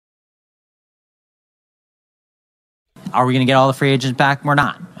Are we going to get all the free agents back? We're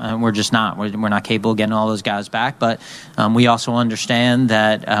not. We're just not. We're not capable of getting all those guys back. But we also understand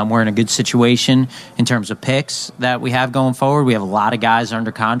that we're in a good situation in terms of picks that we have going forward. We have a lot of guys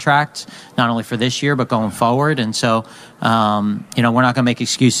under contract, not only for this year, but going forward. And so, we're not going to make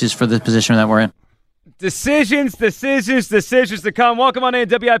excuses for the position that we're in. Decisions to come. Welcome on in,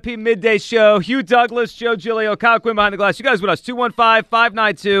 WIP Midday Show. Hugh Douglas, Joe Giglio, Kyle Quinn behind the glass. You guys with us,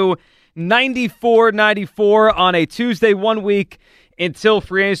 215-592-9494 on a Tuesday, 1 week until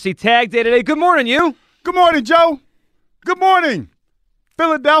free agency tag day today. Good morning, you. Good morning, Joe. Good morning,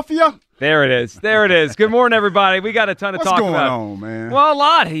 Philadelphia. There it is. Good morning, everybody. We got a ton to talk about. What's going on, man? Well, a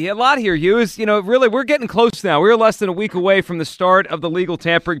lot here, Hugh. Really, we're getting close now. We're less than a week away from the start of the legal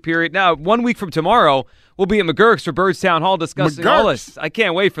tampering period. Now, 1 week from tomorrow, we'll be at McGurk's for Birds Town Hall discussing all this. I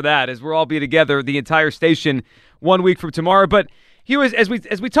can't wait for that as we'll all be together, the entire station, 1 week from tomorrow. But Hugh, as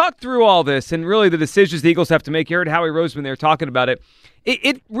we talk through all this and really the decisions the Eagles have to make, you heard Howie Roseman there talking about it.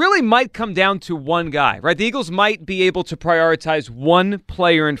 It really might come down to one guy, right? The Eagles might be able to prioritize one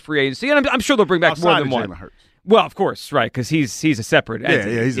player in free agency, and I'm sure they'll bring back more than one. Well, of course, right, because he's a separate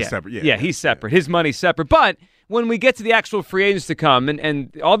entity. Yeah, he's a separate. Yeah, he's separate. His money's separate. But when we get to the actual free agents to come,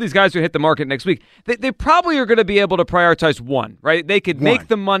 and all these guys who hit the market next week, they probably are going to be able to prioritize one, right? They could make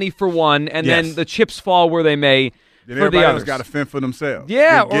the money for one, and then the chips fall where they may. Then everybody else got to fend for themselves.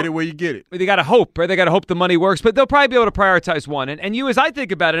 Yeah. Get it where you get it. They got to hope, right? They got to hope the money works, but they'll probably be able to prioritize one. And you, as I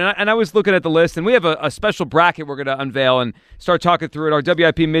think about it, and I was looking at the list, and we have a special bracket we're going to unveil and start talking through it, our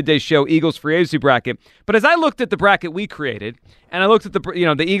WIP Midday Show Eagles free agency bracket. But as I looked at the bracket we created, and I looked at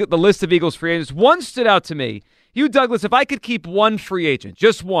the list of Eagles free agents, one stood out to me. Hugh Douglas, if I could keep one free agent,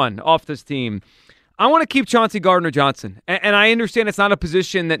 just one, off this team, I want to keep Chauncey Gardner-Johnson, and I understand it's not a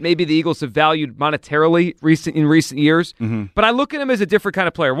position that maybe the Eagles have valued monetarily in recent years, but I look at him as a different kind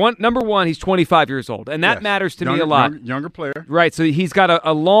of player. Number one, he's 25 years old, and that matters to me a lot. Younger player. Right, so he's got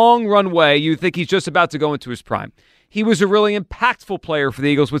a long runway. You think he's just about to go into his prime. He was a really impactful player for the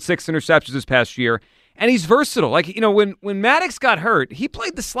Eagles with 6 interceptions this past year, and he's versatile. Like, when Maddox got hurt, he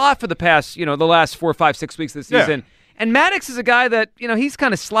played the slot for the past, the last 4, 5, 6 weeks of the season. Yeah. And Maddox is a guy that, he's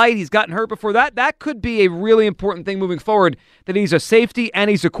kind of slight. He's gotten hurt before. That could be a really important thing moving forward, that he's a safety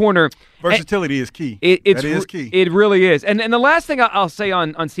and he's a corner. Versatility is key. That is key. It really is. And the last thing I'll say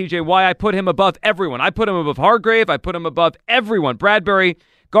on CJ, why I put him above everyone. I put him above Hargrave. I put him above everyone. Bradbury.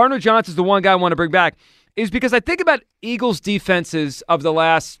 Gardner-Johnson's the one guy I want to bring back, is because I think about Eagles defenses of the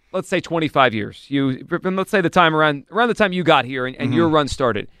last, let's say, 25 years. Let's say the time around the time you got here and your run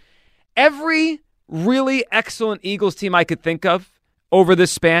started. Every really excellent Eagles team I could think of over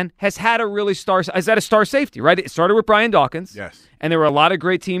this span has had a star safety, right? It started with Brian Dawkins. Yes. And there were a lot of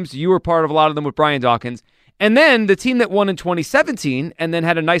great teams. You were part of a lot of them with Brian Dawkins. And then the team that won in 2017 and then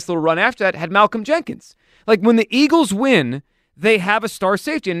had a nice little run after that had Malcolm Jenkins. Like, when the Eagles win, they have a star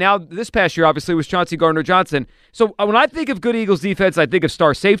safety. And now this past year, obviously, was Chauncey Gardner-Johnson. So when I think of good Eagles defense, I think of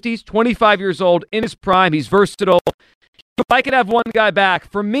star safeties. 25 years old, in his prime. He's versatile. If I could have one guy back,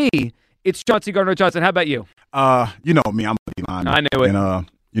 for me, it's Chauncey Gardner-Johnson. How about you? You know me. I'm a D-lineman. I knew it. And,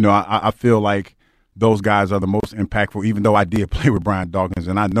 I feel like those guys are the most impactful, even though I did play with Brian Dawkins,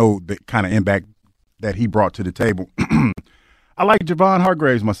 and I know the kind of impact that he brought to the table. I like Javon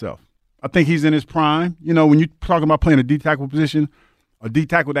Hargraves myself. I think he's in his prime. When you're talking about playing a D-tackle position, a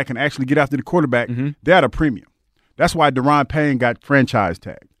D-tackle that can actually get after the quarterback, they're at a premium. That's why Daron Payne got franchise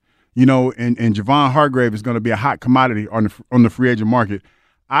tagged. And Javon Hargrave is going to be a hot commodity on the free agent market.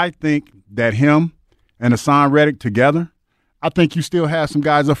 I think that him and Hassan Reddick together, I think you still have some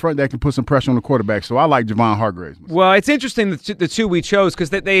guys up front that can put some pressure on the quarterback. So I like Javon Hargraves. Well, it's interesting the two we chose because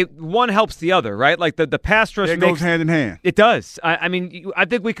they one helps the other, right? Like the pass rush goes hand in hand. It does. I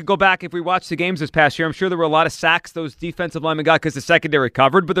think we could go back if we watched the games this past year. I'm sure there were a lot of sacks those defensive linemen got because the secondary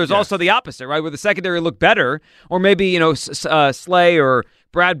covered, but there's also the opposite, right? Where the secondary looked better, or maybe Slay or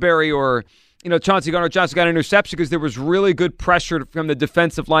Bradbury or Chauncey Gardner-Johnson got an interception because there was really good pressure from the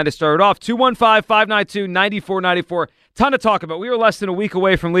defensive line to start it off. 215-592-9494. Ton to talk about. We are less than a week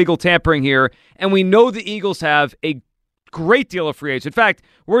away from legal tampering here, and we know the Eagles have a great deal of free agents. In fact,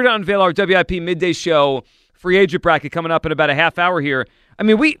 we're going to unveil our WIP Midday Show free agent bracket coming up in about a half hour here. I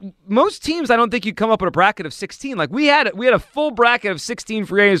mean, most teams, I don't think you'd come up with a bracket of 16. Like, we had a full bracket of 16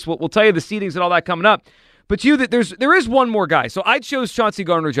 free agents. We'll tell you the seedings and all that coming up. But there is one more guy. So I chose Chauncey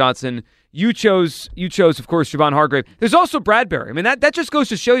Gardner-Johnson. You chose, of course, Javon Hargrave. There's also Bradbury. I mean, that just goes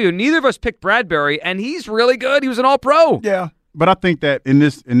to show you, neither of us picked Bradbury, and he's really good. He was an all-pro. Yeah, but I think that in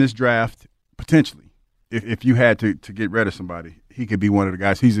this draft, potentially, if you had to get rid of somebody, he could be one of the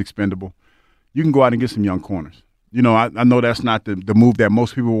guys. He's expendable. You can go out and get some young corners. You know, I know that's not the move that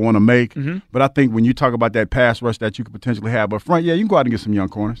most people want to make, but I think when you talk about that pass rush that you could potentially have up front, yeah, you can go out and get some young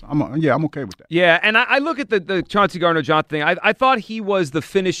corners. I'm okay with that. Yeah, and I look at the Chauncey Gardner-Johnson thing. I thought he was the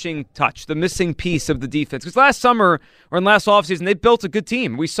finishing touch, the missing piece of the defense. Because last summer or in last offseason, they built a good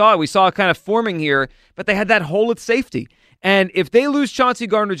team. We saw it kind of forming here, but they had that hole at safety. And if they lose Chauncey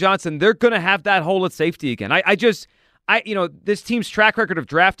Gardner-Johnson, they're going to have that hole at safety again. This team's track record of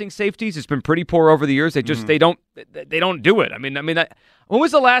drafting safeties has been pretty poor over the years. They just they don't do it. I mean, when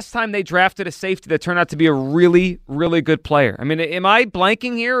was the last time they drafted a safety that turned out to be a really, really good player? I mean, am I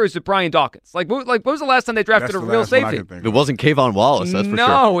blanking here, or is it Brian Dawkins? When was the last time they drafted a real safety? It wasn't Kayvon Wallace. That's for sure.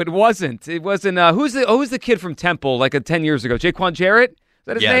 No, it wasn't. It wasn't. Who's the kid from Temple 10 years ago? Jaquan Jarrett. Is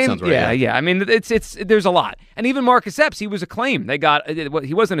that his name? Sounds right, yeah. I mean, it's there's a lot, and even Marcus Epps, he was a claim. They got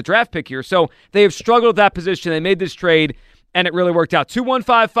he wasn't a draft pick here, so they have struggled at that position. They made this trade, and it really worked out.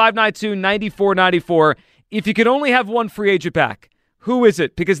 215-592-9494. If you could only have one free agent back, who is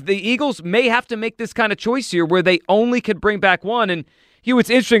it? Because the Eagles may have to make this kind of choice here, where they only could bring back one. And what's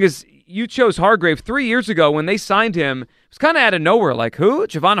interesting is you chose Hargrave 3 years ago when they signed him. It was kind of out of nowhere. Like, who?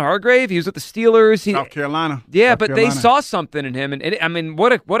 Javon Hargrave? He was with the Steelers. South Carolina. Yeah, but they saw something in him, and I mean,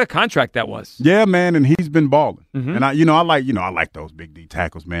 what a contract that was. Yeah, man, and he's been balling. And I like those big D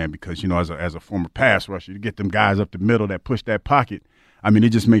tackles, man, because as a former pass rusher, you get them guys up the middle that push that pocket. I mean, it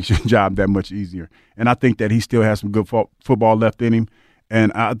just makes your job that much easier. And I think that he still has some good football left in him.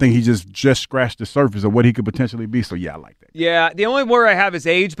 And I think he just scratched the surface of what he could potentially be. So, yeah, I like that. Yeah, the only worry I have is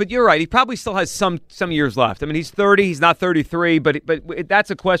age, but you're right. He probably still has some years left. I mean, he's 30. He's not 33, but that's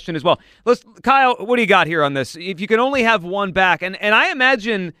a question as well. Kyle, what do you got here on this? If you can only have one back, and I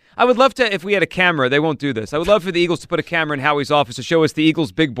imagine I would love to, if we had a camera, they won't do this. I would love for the Eagles to put a camera in Howie's office to show us the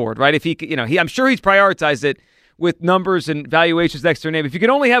Eagles big board, right? If I'm sure he's prioritized it with numbers and valuations next to their name. If you can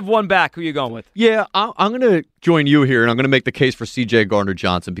only have one back, who are you going with? Yeah, I'm going to join you here, and I'm going to make the case for C.J.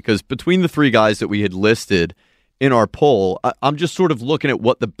 Gardner-Johnson, because between the three guys that we had listed in our poll, I'm just sort of looking at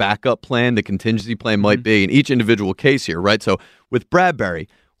what the backup plan, the contingency plan might be in each individual case here, right? So with Bradbury,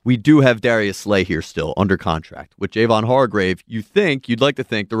 we do have Darius Slay here still under contract. With Javon Hargrave, you'd like to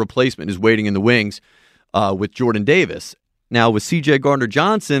think the replacement is waiting in the wings with Jordan Davis. Now with C.J.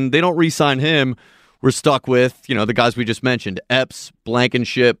 Gardner-Johnson, they don't re-sign him. We're stuck with, the guys we just mentioned, Epps,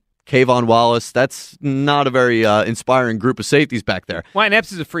 Blankenship, Kayvon Wallace. That's not a very inspiring group of safeties back there. Why, and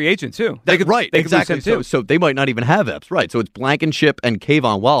Epps is a free agent, too. Exactly. So they might not even have Epps. Right, so it's Blankenship and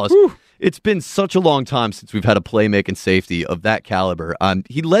Kayvon Wallace. Whew. It's been such a long time since we've had a playmaking safety of that caliber.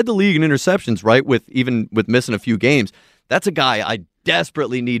 He led the league in interceptions, right, with missing a few games. That's a guy I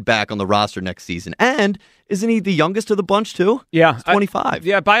desperately need back on the roster next season. And isn't he the youngest of the bunch, too? Yeah. He's 25.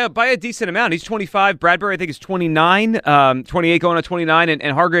 By a decent amount. He's 25. Bradbury, I think, is 29, 28 going on 29,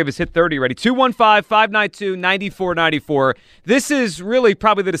 and Hargrave has hit 30 already. 215-592-9494. This is really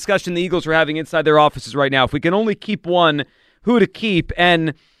probably the discussion the Eagles are having inside their offices right now. If we can only keep one, who to keep?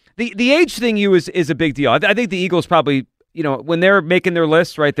 And the age thing, is a big deal. I think the Eagles probably, when they're making their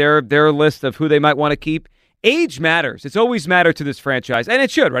list, right, their list of who they might want to keep, age matters. It's always mattered to this franchise, and it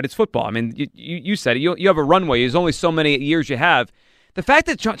should, right? It's football. I mean, you said it. You have a runway. There's only so many years you have. The fact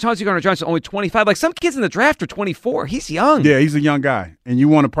that Chauncey Gardner-Johnson is only 25, like some kids in the draft are 24. He's young. Yeah, he's a young guy, and you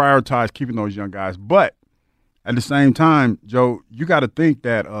want to prioritize keeping those young guys. But at the same time, Joe, you got to think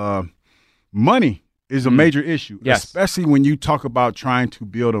that money is a major issue, especially when you talk about trying to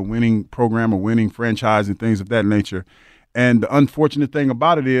build a winning program, a winning franchise, and things of that nature. And the unfortunate thing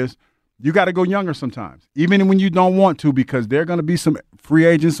about it is, you got to go younger sometimes, even when you don't want to, because there are going to be some free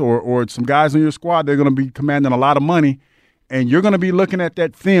agents or some guys on your squad. They're going to be commanding a lot of money, and you're going to be looking at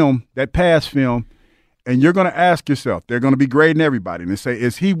that film, that past film, and you're going to ask yourself, they're going to be grading everybody, and they say,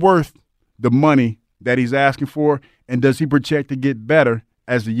 is he worth the money that he's asking for, and does he project to get better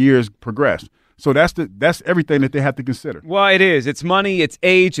as the years progress? So that's everything that they have to consider. Well, it is. It's money, it's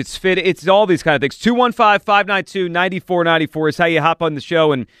age, it's fit, it's all these kind of things. 215-592-9494 is how you hop on the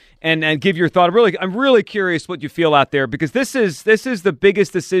show and give your thought. I'm really curious what you feel out there, because this is the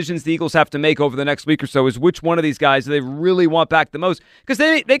biggest decisions the Eagles have to make over the next week or so, is which one of these guys do they really want back the most. Because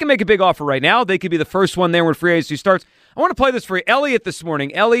they can make a big offer right now. They could be the first one there when free agency starts. I want to play this for you. Elliot this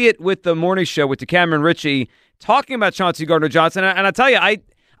morning. Elliot with the morning show with Cameron Ritchie talking about Chauncey Gardner-Johnson. And I tell you,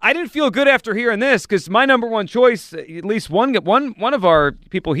 I didn't feel good after hearing this, because my number one choice, at least one of our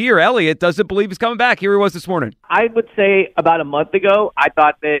people here, Elliot, doesn't believe he's coming back. Here he was this morning. I would say about a month ago, I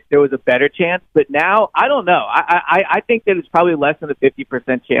thought that there was a better chance, but now I don't know. I think that it's probably less than a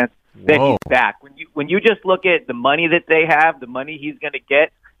 50% chance that he's back. When you just look at the money that they have, the money he's going to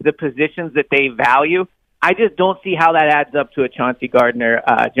get, the positions that they value, I just don't see how that adds up to a Chauncey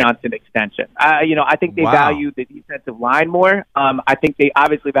Gardner-Johnson extension. I think they value the defensive line more. I think they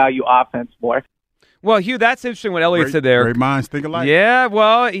obviously value offense more. Well, Hugh, that's interesting what Elliot said there. Great minds think alike. Yeah,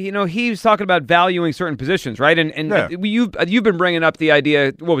 well, he was talking about valuing certain positions, right? And you've been bringing up the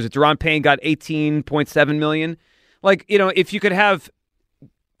idea, what was it, Deron Payne got $18.7 million? Like, if you could have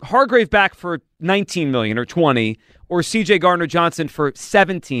Hargrave back for $19 million or $20, or C.J. Gardner-Johnson for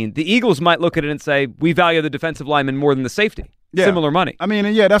 $17, the Eagles might look at it and say, we value the defensive lineman more than the safety. Yeah. Similar money. I mean,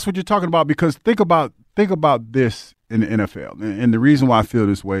 yeah, that's what you're talking about, because think about this in the NFL. And the reason why I feel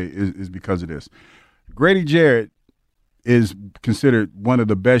this way is because of this. Grady Jarrett is considered one of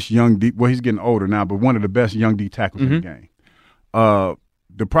the best young D. Well, he's getting older now, but one of the best young D tackles in the game.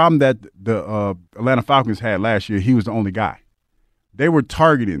 The problem that the Atlanta Falcons had last year, he was the only guy. They were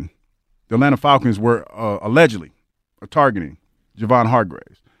targeting. The Atlanta Falcons were allegedly targeting Javon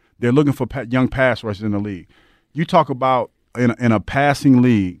Hargraves. They're looking for young pass rushers in the league. You talk about in a passing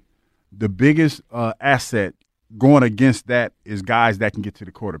league, the biggest asset going against that is guys that can get to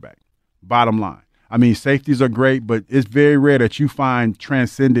the quarterback. Bottom line. I mean, safeties are great, but it's very rare that you find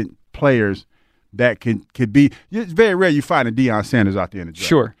transcendent players that could be. It's very rare you find a Deion Sanders out there in the draft.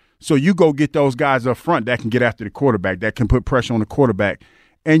 Sure. So you go get those guys up front that can get after the quarterback, that can put pressure on the quarterback,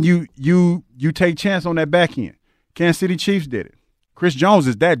 and you take chance on that back end. Kansas City Chiefs did it. Chris Jones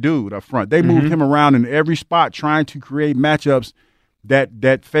is that dude up front. They moved him around in every spot trying to create matchups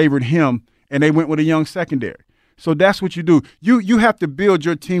that favored him, and they went with a young secondary. So that's what you do. You have to build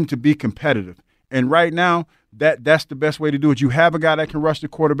your team to be competitive. And right now, that's the best way to do it. You have a guy that can rush the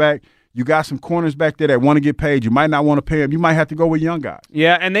quarterback. You got some corners back there that want to get paid. You might not want to pay them. You might have to go with young guys.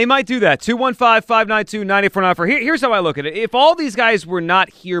 Yeah, and they might do that. 215-592-9494. Here's how I look at it. If all these guys were not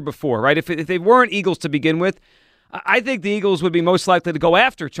here before, right, if they weren't Eagles to begin with, I think the Eagles would be most likely to go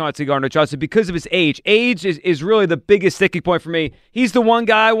after Chauncey Gardner-Johnson because of his age. Age is really the biggest sticking point for me. He's the one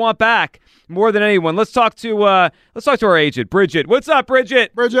guy I want back more than anyone. Let's talk to our agent, Bridget. What's up,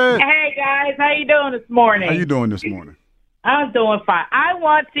 Bridget? Hey guys, how you doing this morning? How you doing this morning? I'm doing fine. I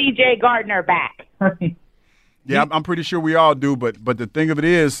want C.J. Gardner back. Yeah, I'm pretty sure we all do. But the thing of it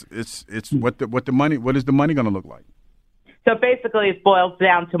is, it's what the money. What is the money going to look like? So basically, it boils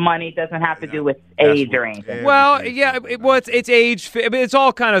down to money. It doesn't have to do with age or anything. Well, yeah, it's age. I mean, it's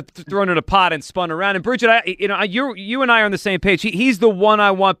all kind of thrown in a pot and spun around. And Bridget, you and I are on the same page. He's the one I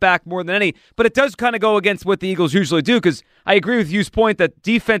want back more than any. But it does kind of go against what the Eagles usually do, because I agree with Hugh's point that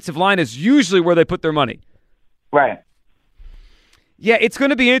defensive line is usually where they put their money. Right. Yeah, it's going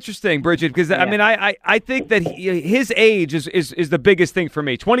to be interesting, Bridget, because I mean, I think that his age is the biggest thing for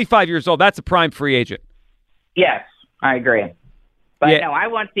me. 25 years old, that's a prime free agent. Yes. I agree. But no, I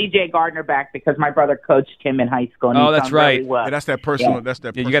want C.J. Gardner back because my brother coached him in high school. And that's right. Really well. Yeah, that's that personal. Yeah. That's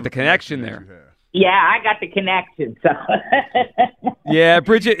that. You got the connection there. Yeah, I got the connection. So. Yeah,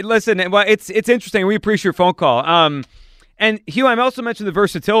 Bridget. Listen, well, it's interesting. We appreciate your phone call. And Hugh, I also mentioned the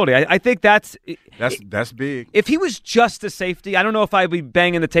versatility. I think that's big. If he was just a safety, I don't know if I'd be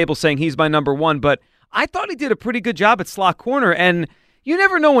banging the table saying he's my number one, but I thought he did a pretty good job at slot corner. And you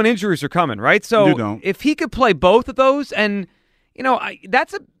never know when injuries are coming, right? So if he could play both of those, and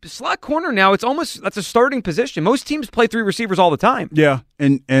that's a slot corner now. That's a starting position. Most teams play three receivers all the time. Yeah,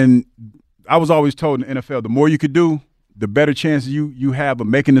 and I was always told in the NFL, the more you could do, the better chance you have of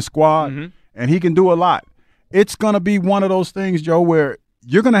making the squad. Mm-hmm. And he can do a lot. It's gonna be one of those things, Joe, where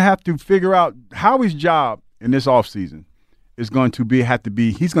you're gonna have to figure out Howie's job in this offseason is going to be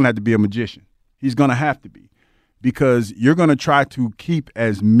he's gonna have to be a magician. He's gonna have to be. Because you're going to try to keep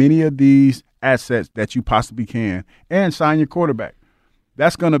as many of these assets that you possibly can and sign your quarterback.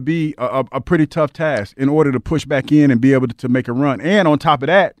 That's going to be a pretty tough task in order to push back in and be able to make a run. And on top of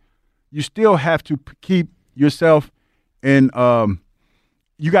that, you still have to keep yourself in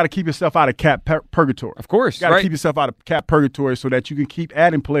you got to keep yourself out of cap purgatory. Of course. You got to keep yourself out of cap purgatory so that you can keep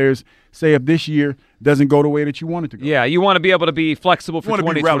adding players, say, if this year doesn't go the way that you want it to go. Yeah, you want to be able to be flexible for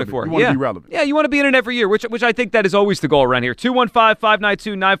 2024. You want to be relevant. Yeah, you want to be in it every year, which I think that is always the goal around here.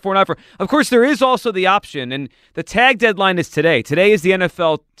 215-592-9494. Of course, there is also the option, and the tag deadline is today. Today is the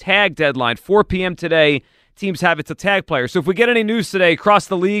NFL tag deadline, 4 p.m. today. Teams have it to tag players. So if we get any news today across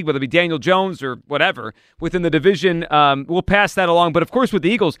the league, whether it be Daniel Jones or whatever, within the division, we'll pass that along. But, of course, with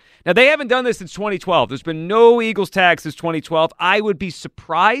the Eagles, now they haven't done this since 2012. There's been no Eagles tags since 2012. I would be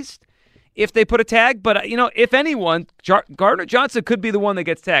surprised if they put a tag. But, if anyone, Gardner-Johnson could be the one that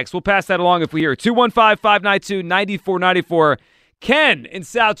gets tagged. So we'll pass that along if we hear it. 215-592-9494. Ken in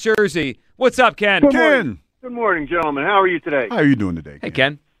South Jersey. What's up, Ken? Ken. Good morning, gentlemen. How are you today? How are you doing today, Ken? Hey,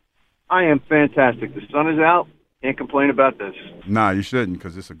 Ken. I am fantastic. The sun is out. Can't complain about this. Nah, you shouldn't,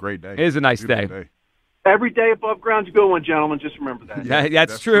 because it's a great day. It is a nice day. Every day above ground's a good one, gentlemen. Just remember that.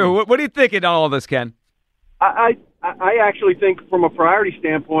 That's true. What are you thinking on all of this, Ken? I actually think from a priority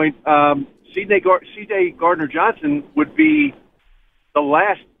standpoint, C.J. Gardner-Johnson would be the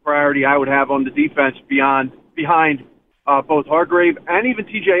last priority I would have on the defense behind both Hargrave and even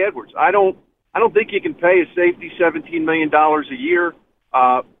T.J. Edwards. I don't think you can pay a safety $17 million a year.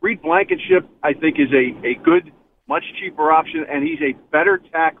 Reed Blankenship, I think, is a good, much cheaper option, and he's a better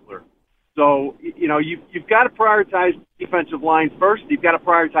tackler. So, you've got to prioritize the defensive line first. You've got to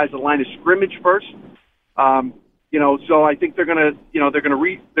prioritize the line of scrimmage first. So I think they're going to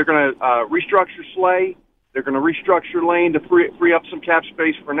restructure Slay. They're going to restructure Lane to free up some cap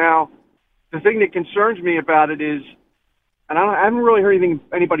space for now. The thing that concerns me about it is, and I haven't really heard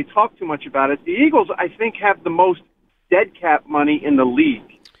anybody talk too much about it, the Eagles, I think, have the most dead cap money in the league.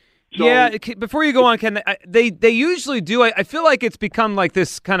 So, yeah, before you go on, Ken, they usually do. I feel like it's become like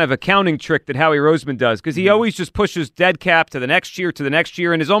this kind of accounting trick that Howie Roseman does, because he always just pushes dead cap to the next year,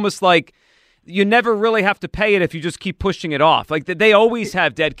 and is almost like you never really have to pay it if you just keep pushing it off. Like they always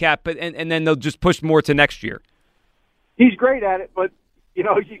have dead cap, and then they'll just push more to next year. He's great at it, but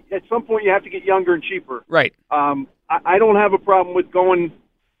at some point you have to get younger and cheaper. Right. I don't have a problem with going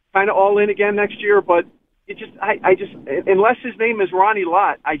kind of all in again next year, but I just unless his name is Ronnie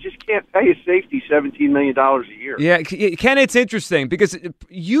Lott, I just can't pay a safety $17 million a year. Yeah, Ken, it's interesting because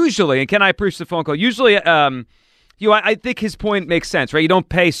usually, and Ken, I appreciate the phone call. Usually, I think his point makes sense, right? You don't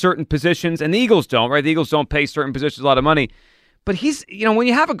pay certain positions, and the Eagles don't, right? The Eagles don't pay certain positions a lot of money. But he's, when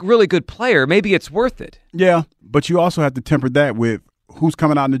you have a really good player, maybe it's worth it. Yeah, but you also have to temper that with who's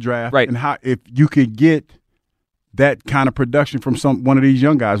coming out in the draft, right? And how if you could get that kind of production from one of these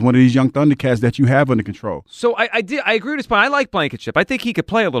young guys, one of these young Thundercats that you have under control. So I agree with his point. I like Blankenship. I think he could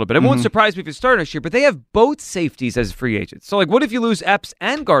play a little bit. It won't surprise me if he started next year, but they have both safeties as free agents. So, what if you lose Epps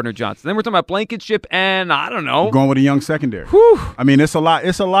and Gardner-Johnson? Then we're talking about Blankenship and, I don't know. Going with a young secondary. Whew. I mean, it's a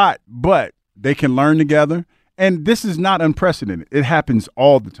lot, but they can learn together. And this is not unprecedented. It happens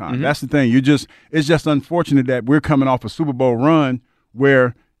all the time. That's the thing. It's just unfortunate that we're coming off a Super Bowl run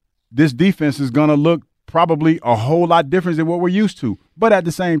where this defense is going to look probably a whole lot different than what we're used to. But at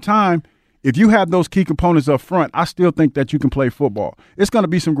the same time, if you have those key components up front, I still think that you can play football. It's going to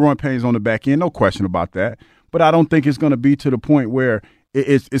be some growing pains on the back end, no question about that. But I don't think it's going to be to the point where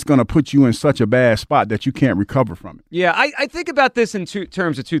it's going to put you in such a bad spot that you can't recover from it. Yeah, I think about this in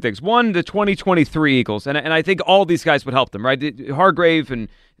terms of two things. One, the 2023 Eagles, and I think all these guys would help them, right? Hargrave and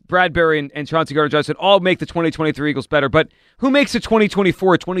Bradbury and Chauncey Gardner-Johnson all make the 2023 Eagles better, but who makes the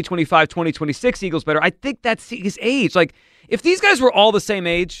 2024, 2025, 2026 Eagles better? I think that's his age. Like, if these guys were all the same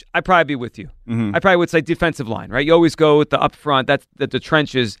age, I'd probably be with you. I probably would say defensive line, right? You always go with the up front, that's the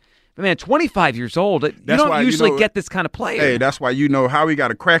trenches. But, man, 25 years old, you don't usually get this kind of player. Hey, that's why how he got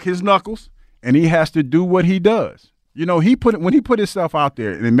to crack his knuckles, and he has to do what he does. When he put himself out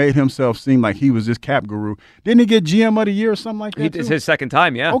there and it made himself seem like he was this cap guru, didn't he get GM of the year or something like that? It's his second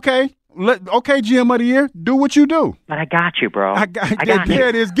time, yeah. Okay, GM of the year, do what you do. But I got you, bro. I got you. There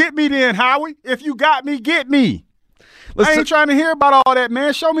it is. Get me then, Howie. If you got me, get me. I ain't trying to hear about all that,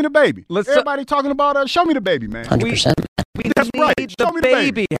 man. Show me the baby. Everybody talking about show me the baby, man. 100%. That's right. Show me the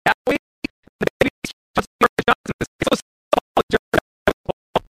baby. Howie.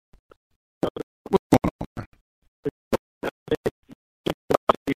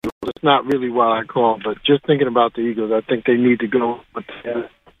 It's not really why I called, but just thinking about the Eagles, I think they need to go with the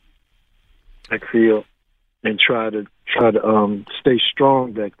backfield and try to stay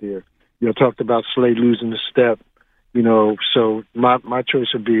strong back there. Talked about Slade losing the step, so my choice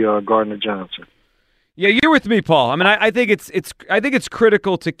would be Gardner-Johnson. Yeah, you're with me, Paul. I mean, I think it's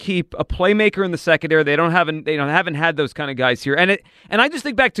critical to keep a playmaker in the secondary. They haven't had those kind of guys here, and I just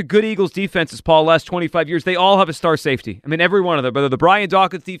think back to good Eagles defenses, Paul. Last 25 years, they all have a star safety. I mean, every one of them, whether the Brian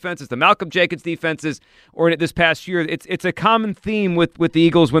Dawkins defenses, the Malcolm Jenkins defenses, or this past year, it's a common theme with the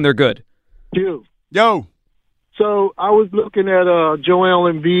Eagles when they're good. Yo. So I was looking at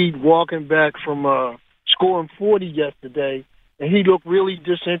Joel Embiid walking back from scoring 40 yesterday. And he looked really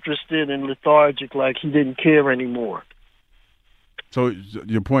disinterested and lethargic, like he didn't care anymore. So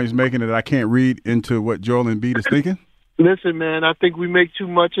your point is making that I can't read into what Joel Embiid is thinking? Listen, man, I think we make too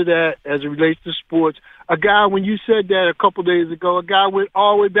much of that as it relates to sports. A guy, when you said that a couple days ago, a guy went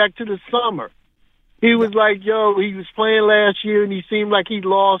all the way back to the summer. He was like, he was playing last year, and he seemed like he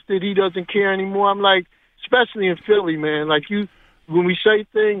lost it. He doesn't care anymore. I'm like, especially in Philly, man, like when we say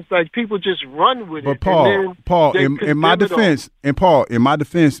things, like people just run with it. But Paul, in my defense,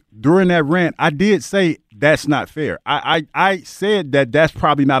 during that rant, I did say that's not fair. I said that's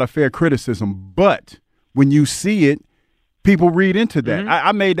probably not a fair criticism. But when you see it, people read into that.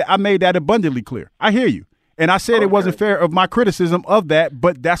 I made that abundantly clear. I hear you. And I said it wasn't fair of my criticism of that,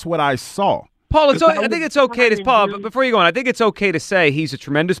 but that's what I saw. Paul, I think it's okay to Paul. But before you go on, I think it's okay to say he's a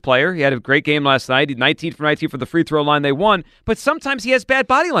tremendous player. He had a great game last night. He 19 for 19 for the free throw line. They won. But sometimes he has bad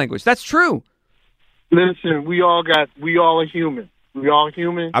body language. That's true. Listen, we all are human. We all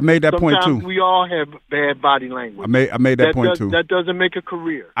human. I made that point too. Sometimes we all have bad body language. I made that point too. That doesn't make a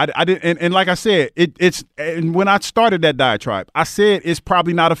career. I didn't, and like I said, it's and when I started that diatribe, I said it's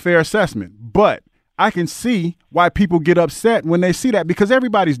probably not a fair assessment, but I can see why people get upset when they see that because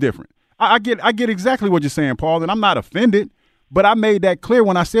everybody's different. I get exactly what you're saying, Paul, and I'm not offended, but I made that clear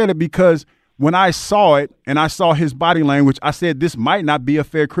when I said it because when I saw it and I saw his body language, I said this might not be a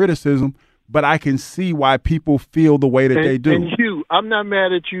fair criticism, but I can see why people feel the way that they do. And Hugh, I'm not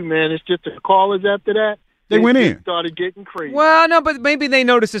mad at you, man. It's just the callers after that. They went in. Started getting crazy. Well, no, but maybe they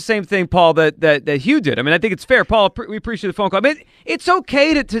noticed the same thing, Paul, that Hugh did. I mean, I think it's fair. Paul, we appreciate the phone call. I mean, it's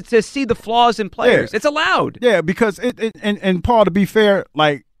okay to see the flaws in players. Yeah. It's allowed. Yeah, because and Paul, to be fair,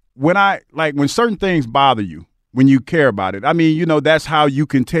 like when certain things bother you, when you care about it, I mean, that's how you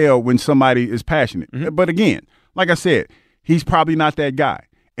can tell when somebody is passionate. Mm-hmm. But again, like I said, he's probably not that guy.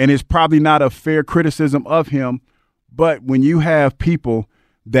 And it's probably not a fair criticism of him. But when you have people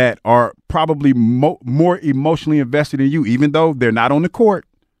that are probably more emotionally invested in you, even though they're not on the court,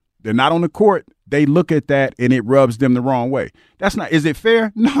 they look at that and it rubs them the wrong way. Is it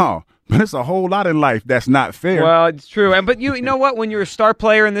fair? No. But it's a whole lot in life that's not fair. Well, it's true. But you know what? When you're a star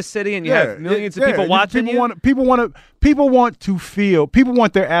player in this city and you have millions of people watching people want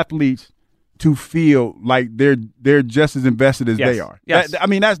their athletes to feel like they're just as invested as they are. Yes. I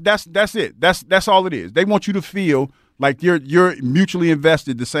mean, that's it. That's all it is. They want you to feel like you're mutually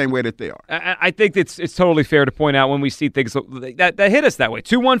invested the same way that they are. I think it's totally fair to point out when we see things that hit us that way.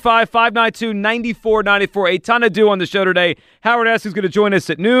 215-592-9494. A ton to do on the show today. Howard Eskin is going to join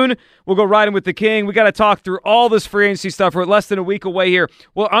us at noon. We'll go riding with the king. We got to talk through all this free agency stuff. We're less than a week away here.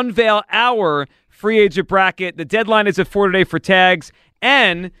 We'll unveil our free agent bracket. The deadline is at 4 today for tags.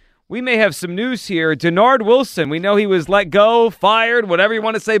 And we may have some news here. Denard Wilson, we know he was let go, fired, whatever you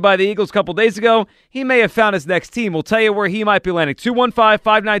want to say, by the Eagles a couple days ago. He may have found his next team. We'll tell you where he might be landing.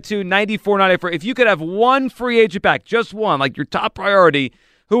 215-592-9494. If you could have one free agent back, just one, like your top priority,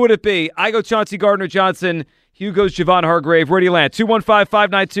 who would it be? I go Chauncey Gardner-Johnson. Hugh goes Javon Hargrave. Where do you land?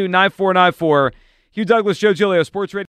 215-592-9494. Hugh Douglas, Joe Giglio, Sports Radio.